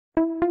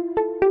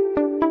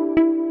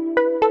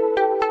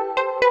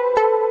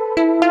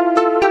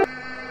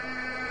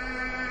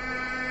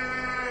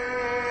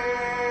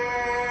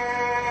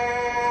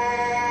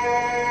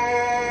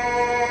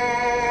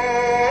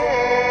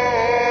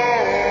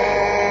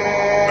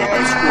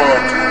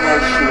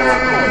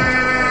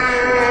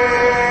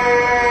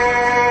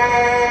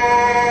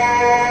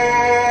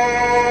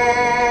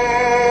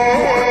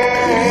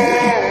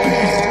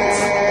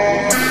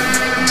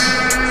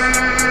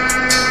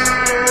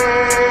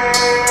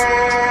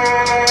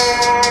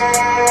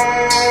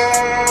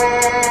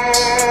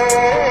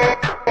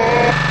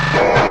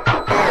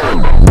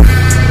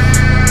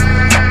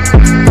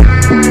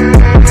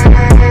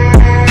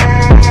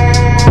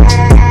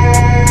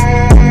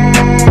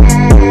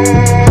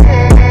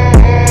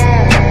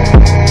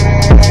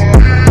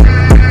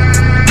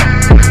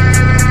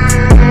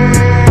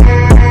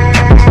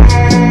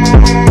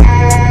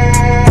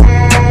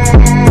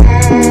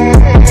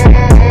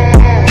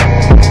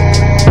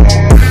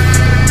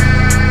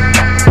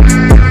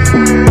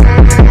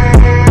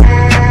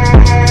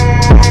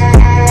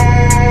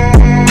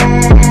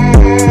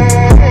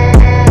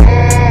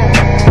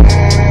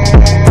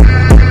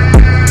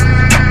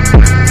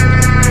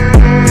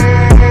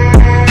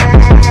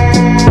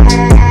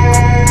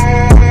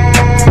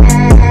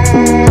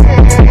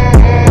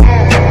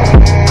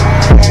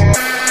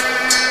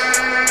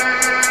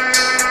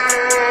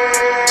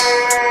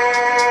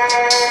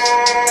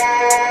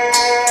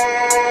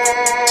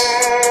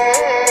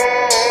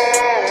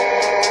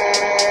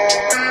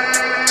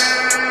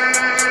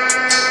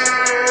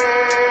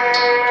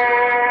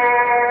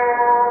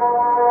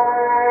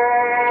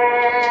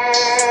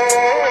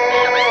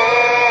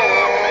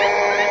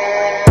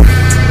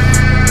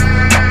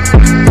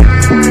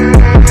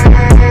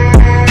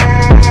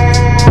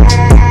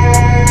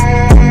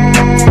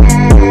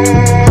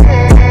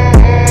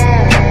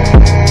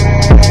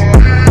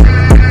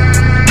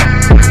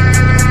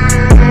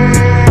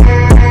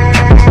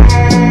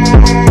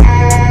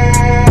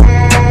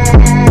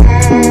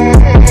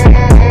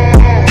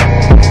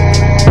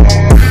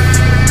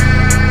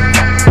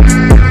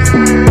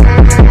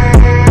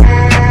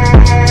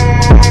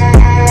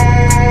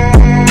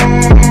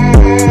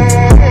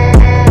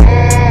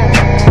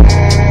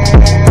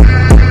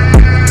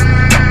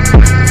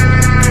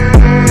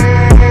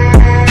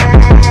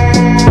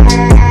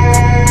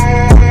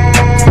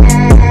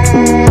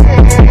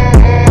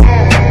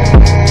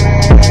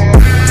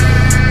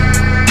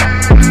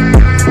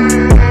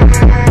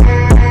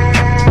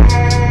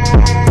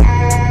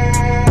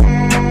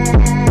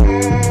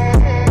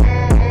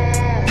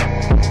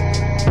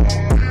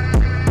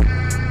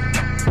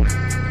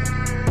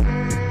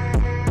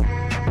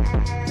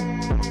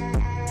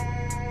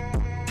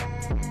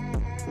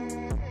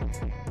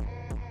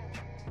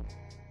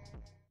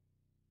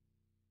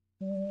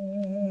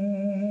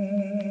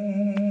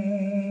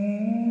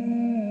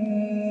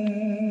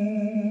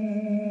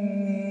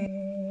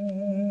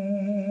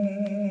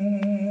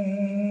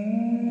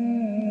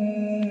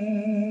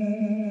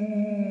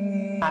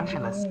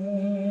Angeles.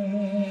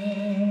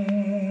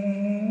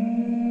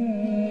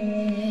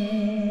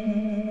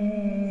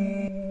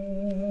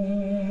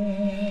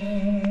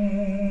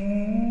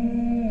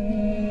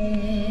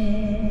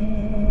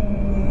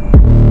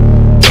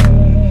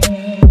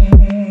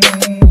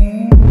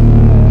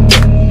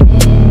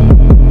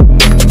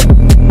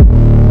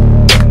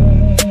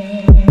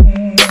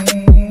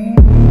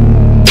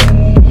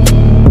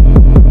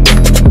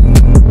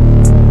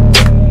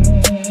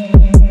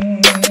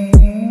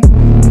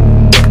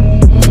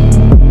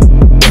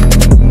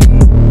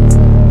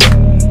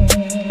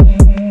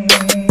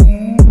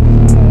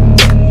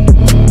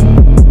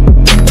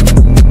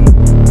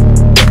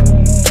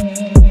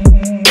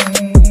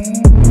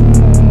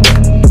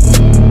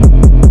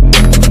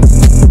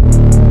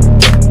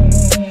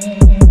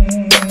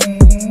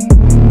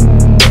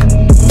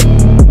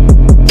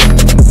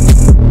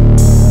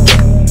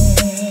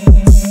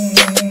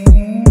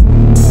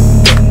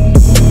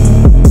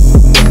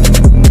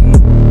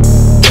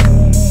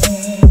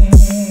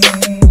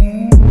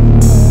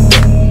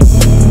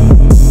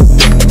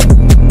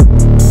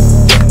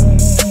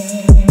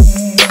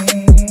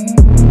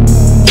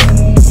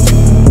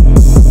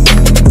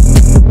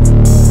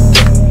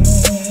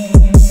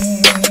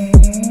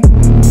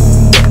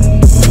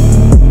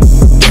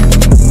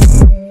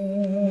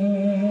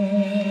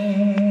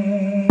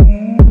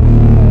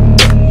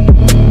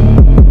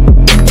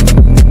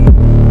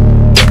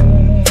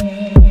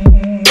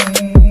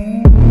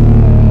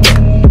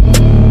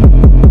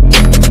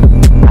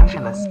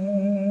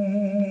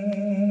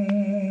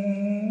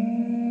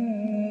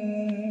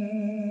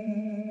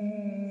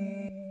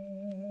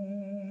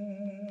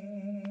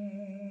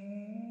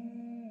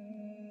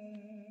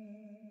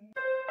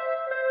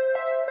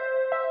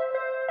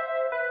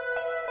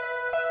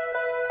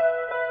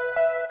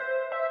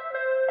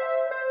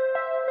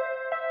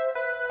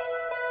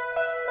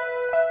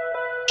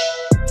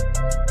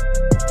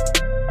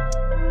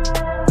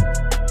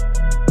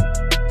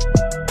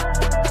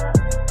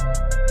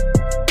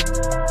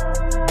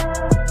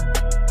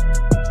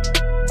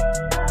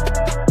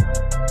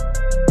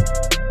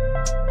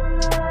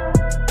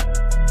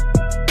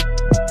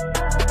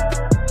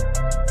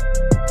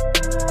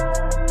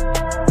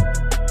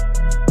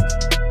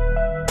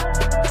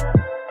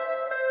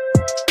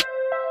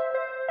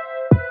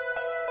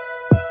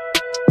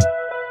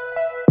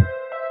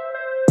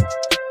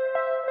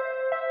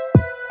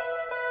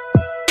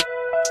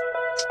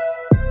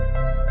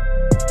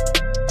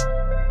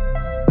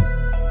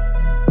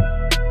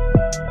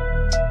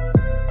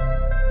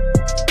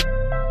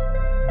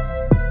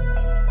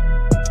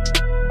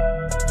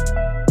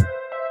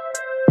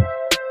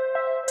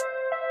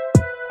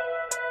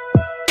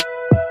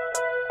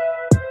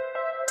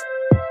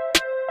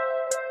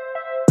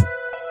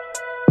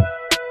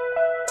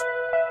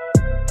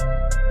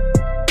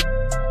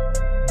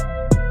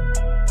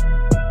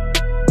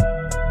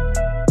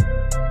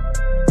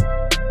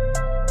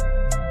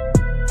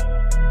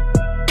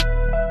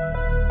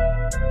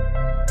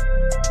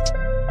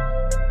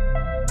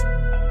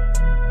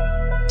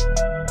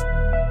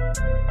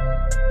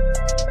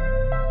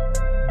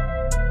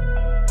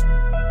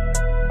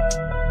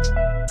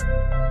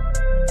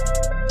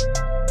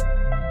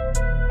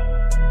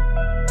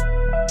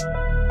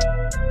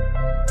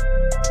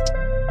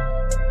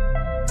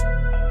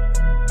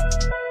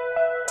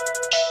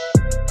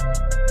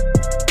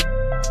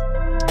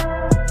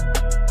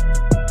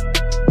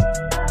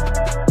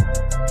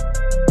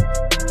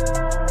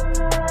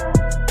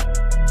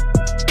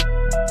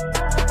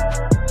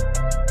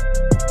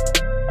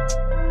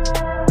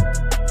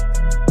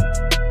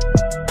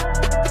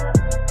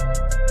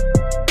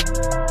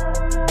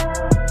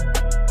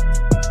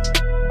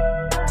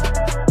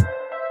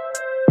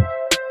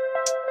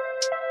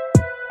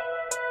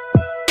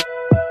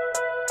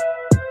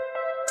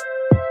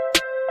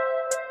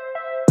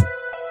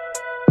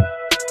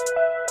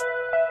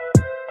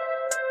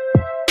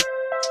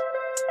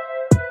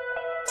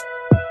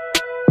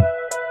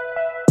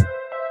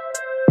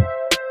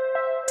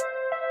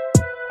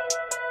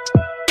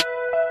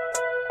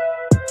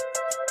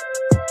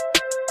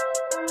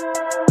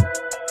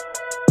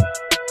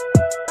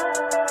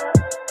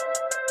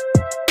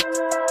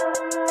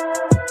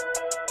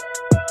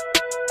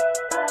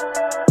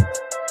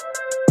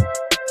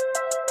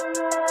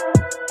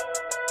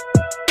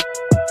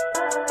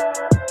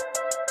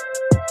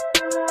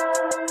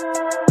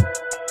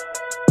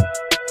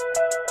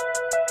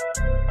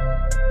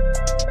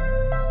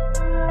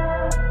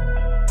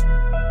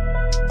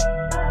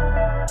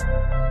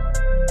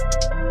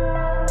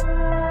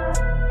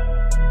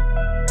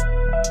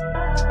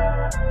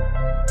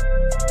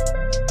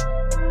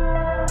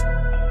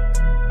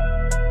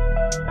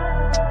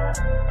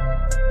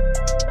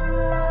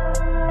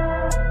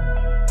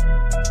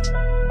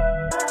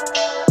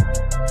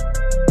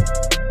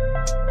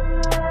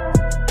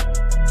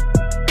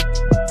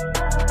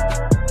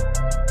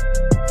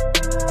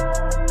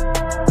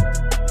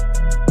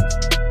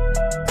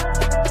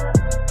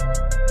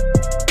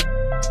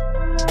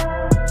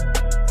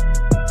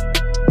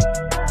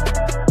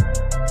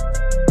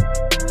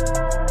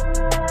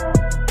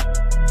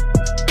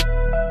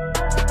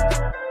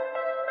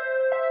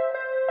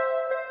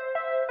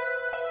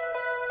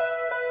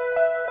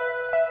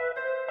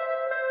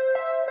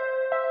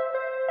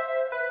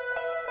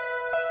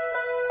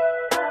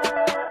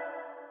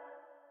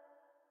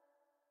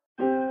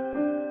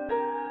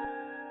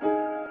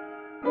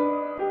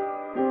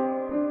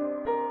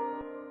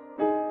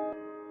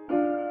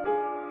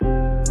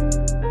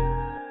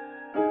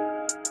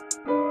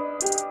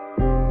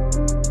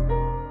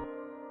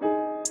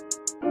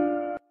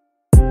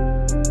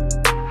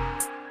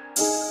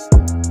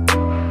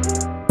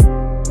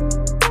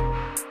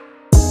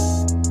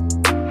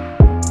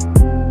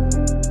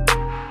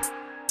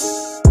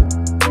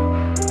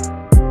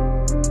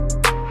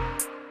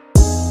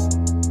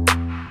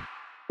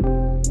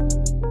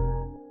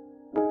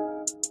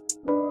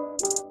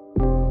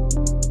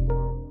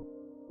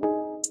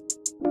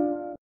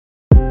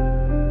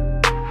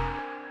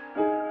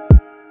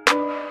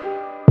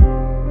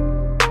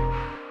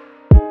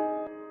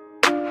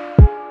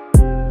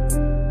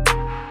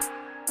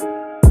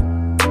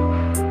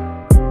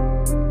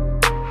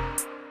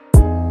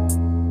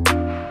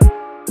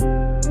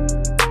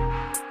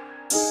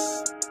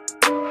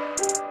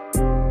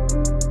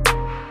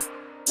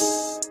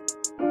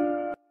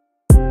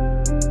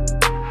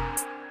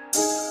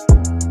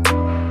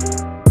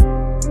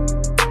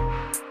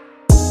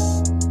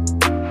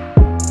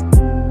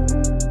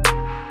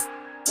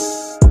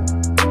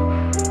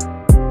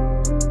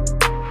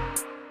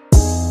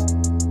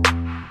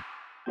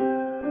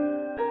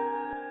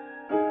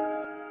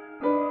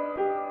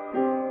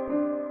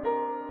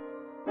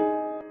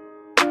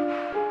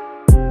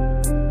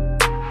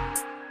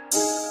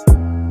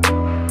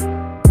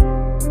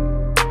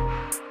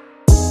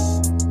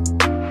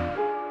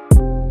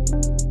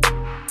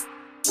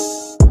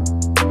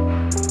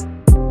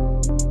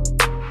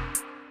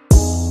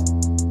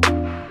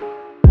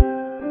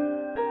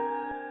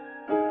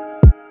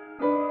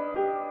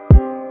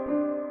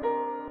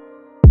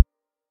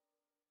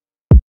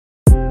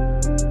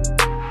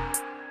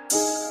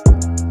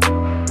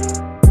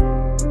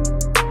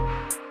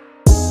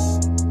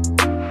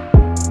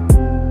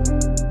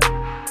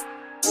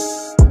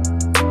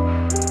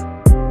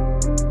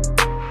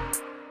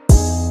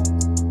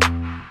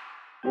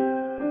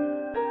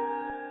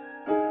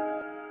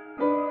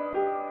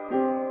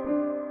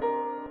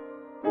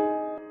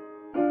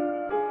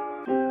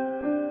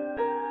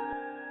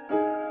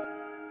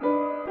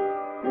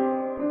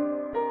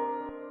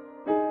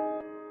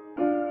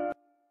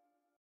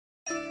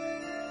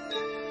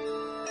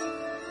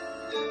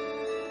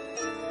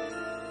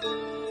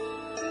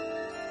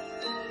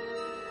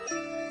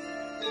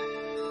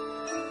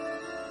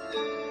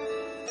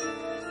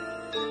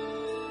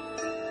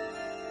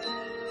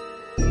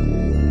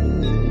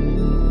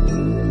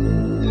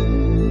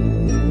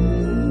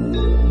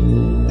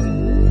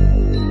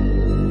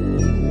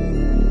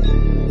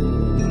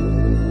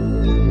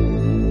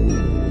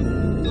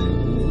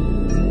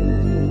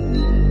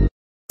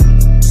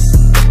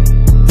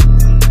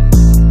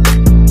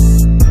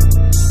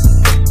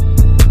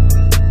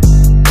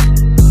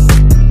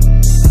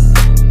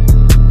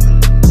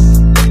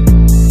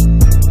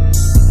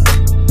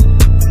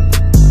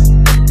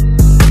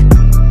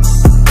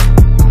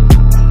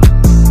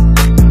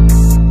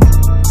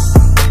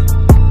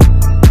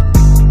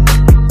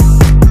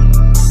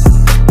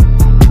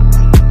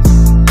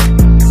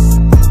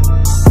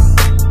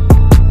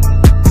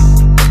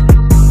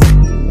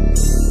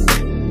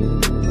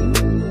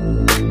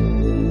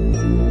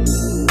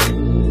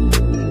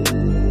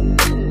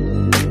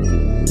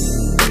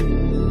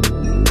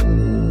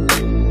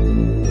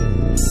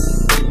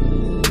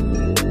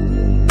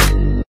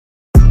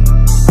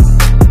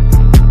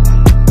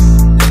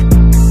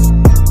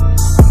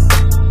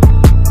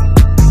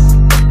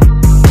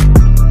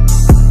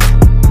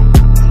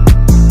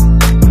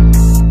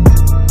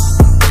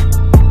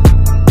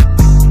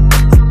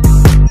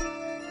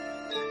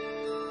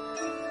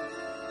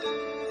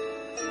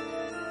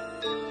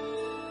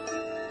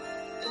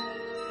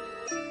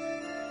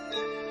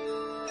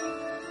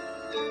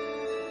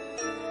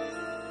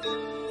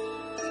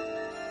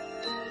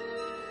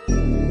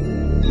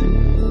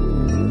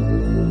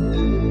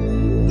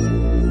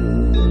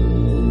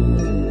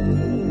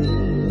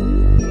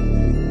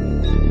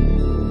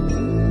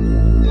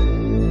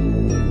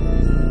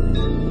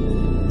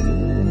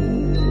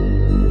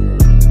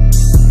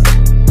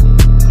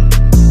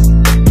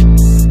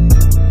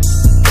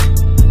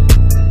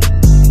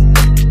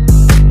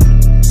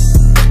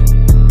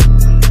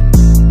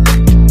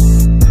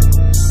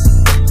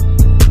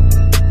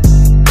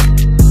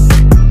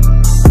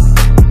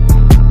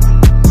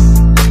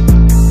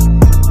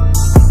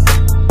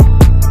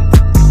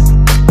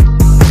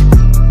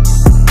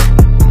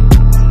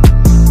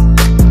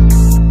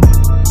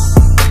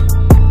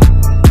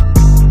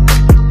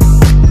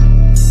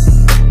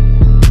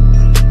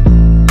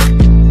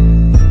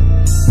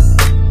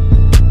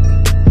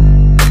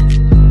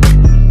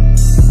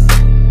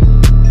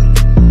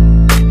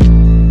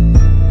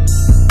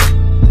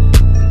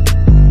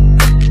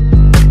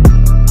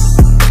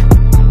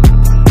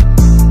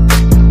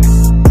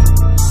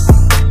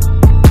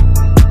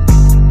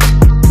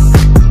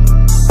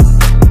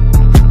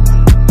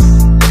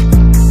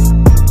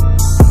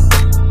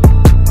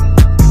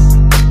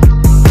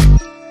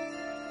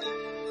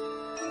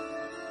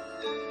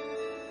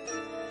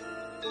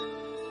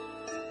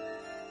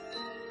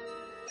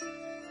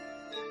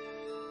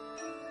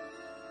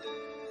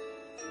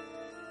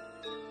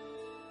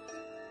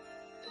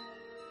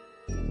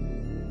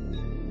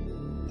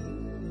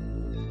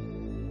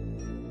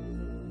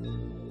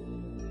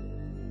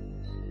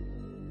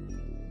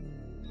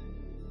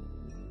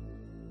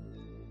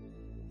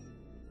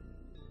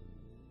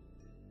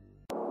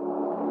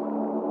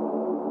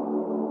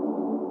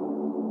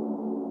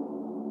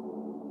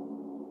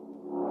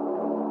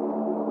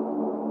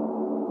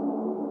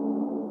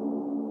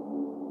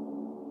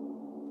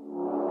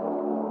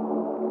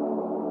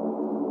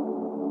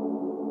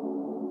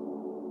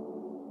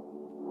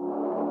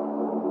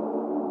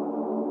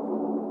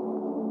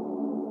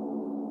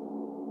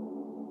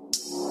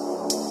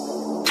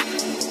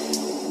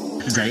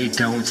 They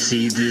don't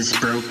see this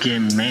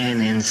broken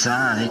man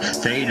inside.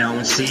 They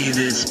don't see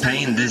this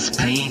pain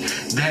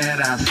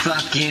that I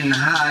fucking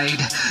hide.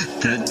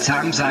 The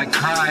times I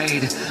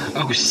cried,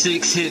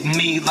 '06 hit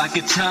me like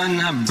a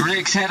ton of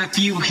bricks. Had a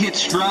few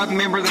hits,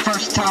 remember the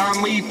first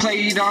time we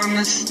played on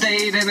the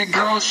stage and a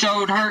girl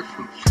showed her.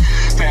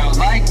 Felt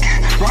like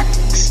rock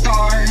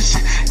stars,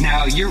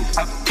 now you're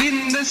up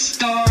in the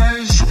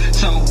stars,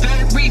 so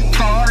very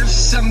far.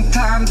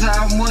 Sometimes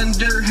I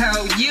wonder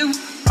how you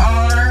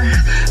are.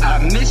 I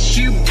miss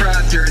you,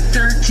 brother.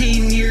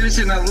 13 years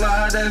and a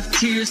lot of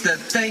tears. The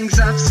things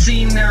I've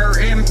seen are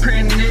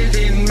imprinted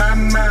in my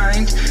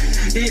mind.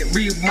 It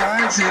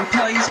rewinds and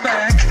plays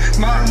back.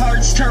 My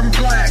heart's turned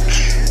black.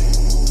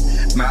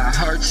 My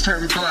heart's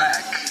turned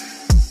black.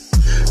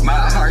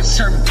 My heart's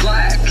turned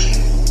black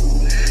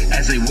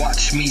as they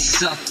watch me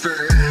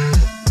suffer.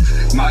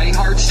 My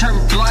heart's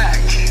turned black.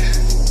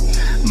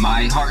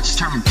 My heart's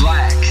turned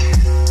black.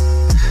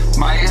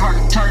 My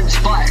heart turns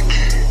black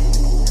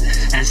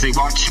as they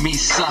watch me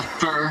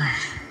suffer.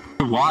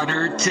 The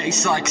water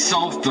tastes like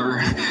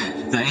sulfur.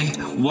 They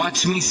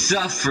watch me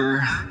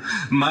suffer.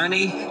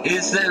 Money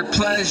is their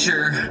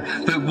pleasure,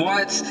 but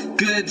what's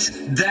good's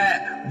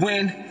that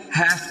when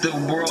half the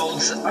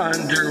world's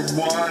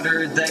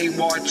underwater? They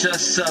watch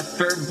us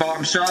suffer.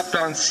 Bombs dropped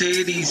on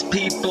cities,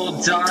 people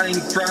dying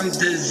from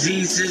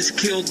diseases.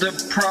 Kill the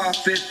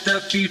prophet, the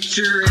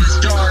future is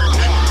dark.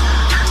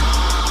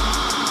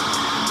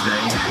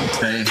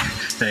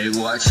 They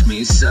watch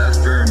me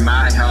suffer.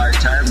 My heart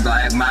turned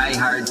black. My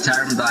heart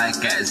turned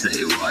black as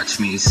they watch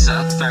me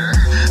suffer.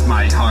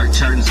 My heart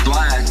turns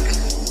black.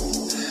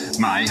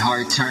 My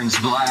heart turns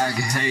black.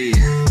 Hey,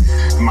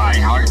 my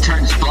heart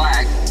turns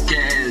black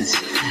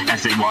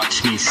as they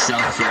watch me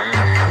suffer.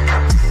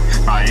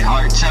 My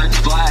heart turns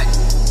black.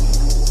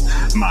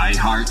 My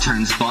heart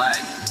turns black.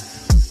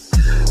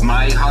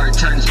 My heart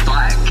turns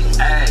black,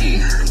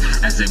 ay,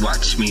 as they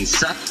watch me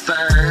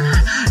suffer.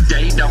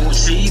 They don't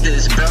see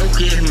this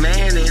broken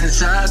man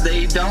inside.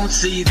 They don't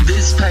see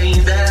this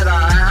pain that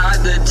I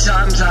hide. The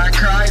times I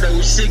cried,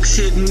 '06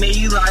 hit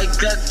me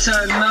like a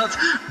ton of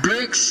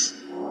bricks.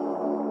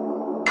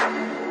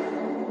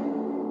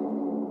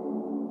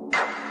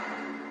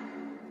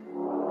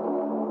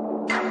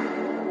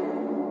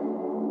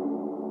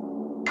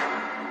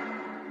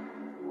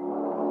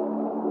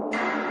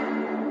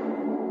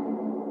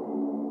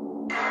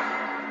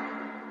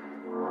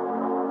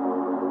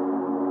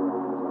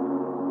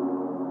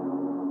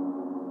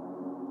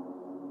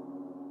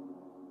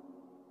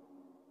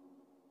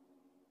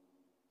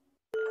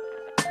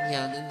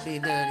 Yeah, the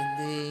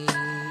D-Dirty-D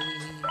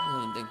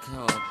of the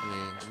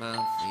corporate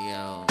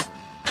mafia,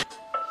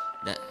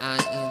 the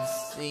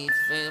INC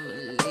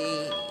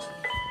family,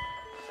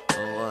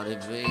 oh, what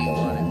it be,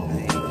 what it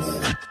be.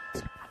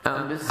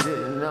 I've been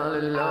sitting all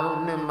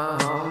alone in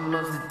my home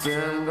most of the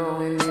time,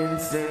 going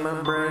insane,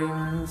 my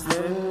brain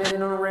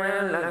swimming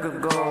around like a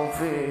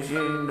goldfish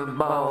in the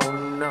bowl,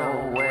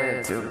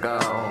 nowhere to go.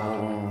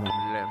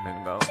 Let me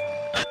go.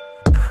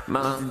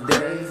 Most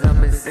days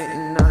I've been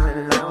sitting all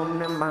alone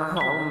in my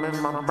home,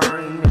 in my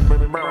brain, and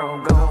been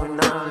broke, going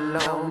all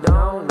alone.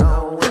 Don't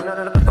know when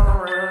I look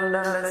around,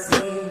 all I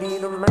see be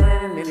the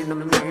man in the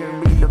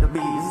mirror, be the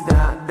beast.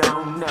 I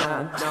don't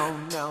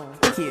know.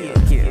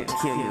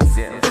 Kill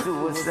yourself.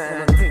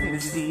 Suicide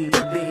tendency,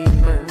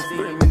 demons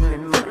screaming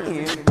in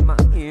my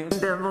ear.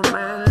 Devil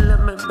man,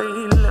 let me be.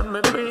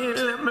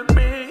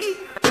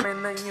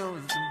 Man, I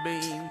used to be.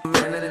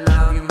 Man, I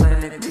love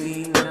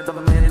humanity. Not the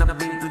man I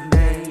be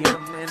today.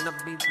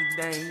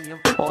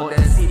 All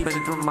that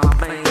seeping through my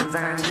veins. I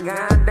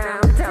got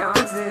down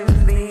toxins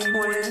deep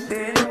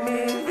within me,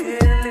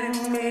 filling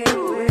me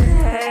with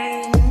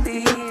hate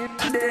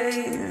these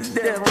days.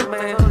 Devil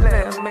man,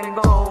 let me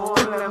go.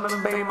 Let me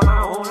be my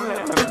own.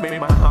 Let me be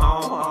my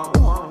own.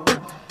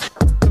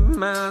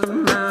 My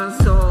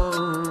soul.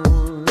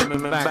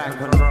 Back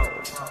control.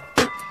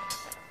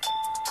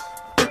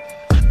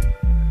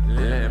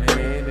 Let me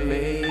be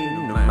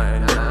the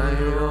man I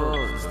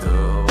used to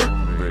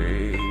be.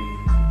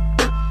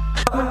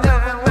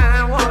 Never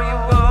mind where you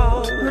go.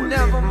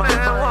 Never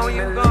mind where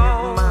you go.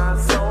 My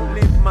soul,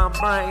 leave my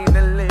brain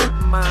and leave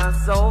my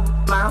soul,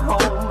 my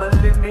home, but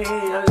leave me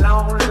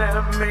alone. Let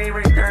me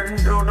return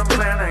to the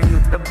man I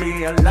used to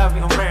be. I love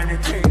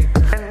humanity,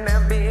 and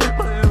I've been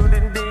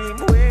polluted deep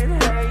with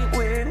hate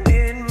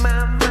within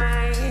my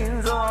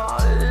veins. Oh,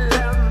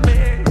 let me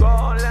go,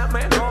 let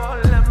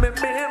me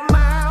be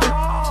my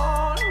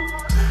own.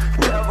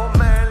 Devil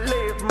man,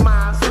 leave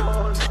my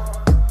soul,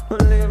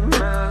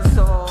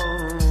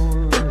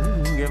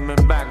 give me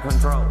back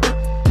control.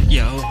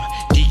 Yo,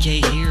 DK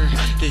here,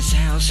 this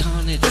house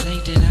haunted,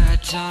 Satan I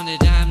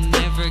taunted, I'm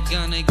never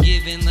gonna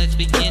give in, let's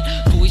begin.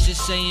 Voices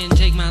saying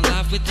take my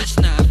life with this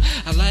knife,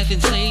 I laugh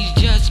and say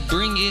just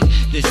bring it,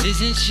 this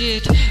isn't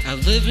shit.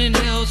 I've lived in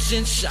hell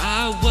since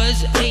I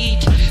was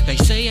 8, they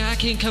say I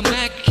can come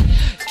back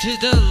to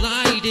the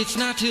light, it's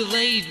not too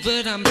late,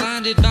 but I'm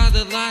blinded by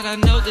the light, I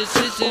know this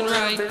isn't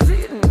right. I've been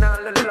sitting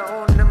all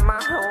alone in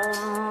my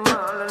home,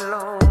 all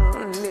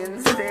alone,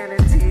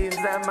 insanities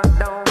at my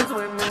dome,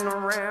 swimming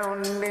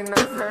around in a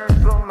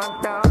circle, my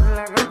thoughts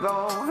like a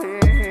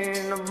goldfish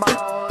in a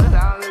ball,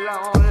 all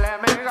alone,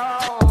 let me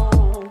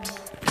go.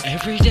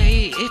 Every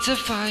day it's a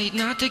fight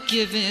not to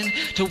give in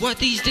to what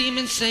these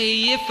demons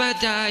say. If I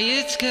die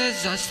it's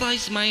cause I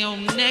slice my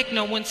own neck.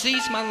 No one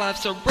sees my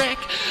life's a wreck,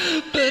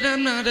 but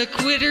I'm not a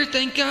quitter.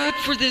 Thank God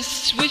for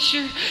this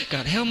swisher.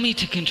 God help me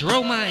to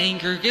control my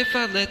anger. If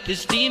I let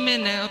this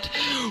demon out,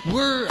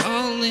 we're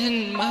all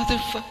in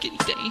motherfucking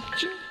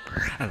danger.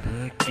 I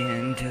look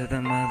into the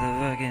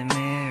motherfucking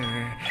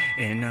mirror,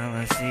 and all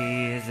I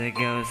see is a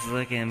ghost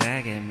looking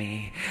back at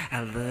me.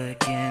 I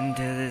look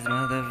into this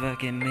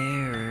motherfucking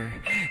mirror,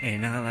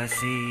 and all I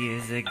see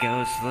is a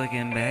ghost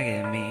looking back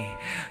at me.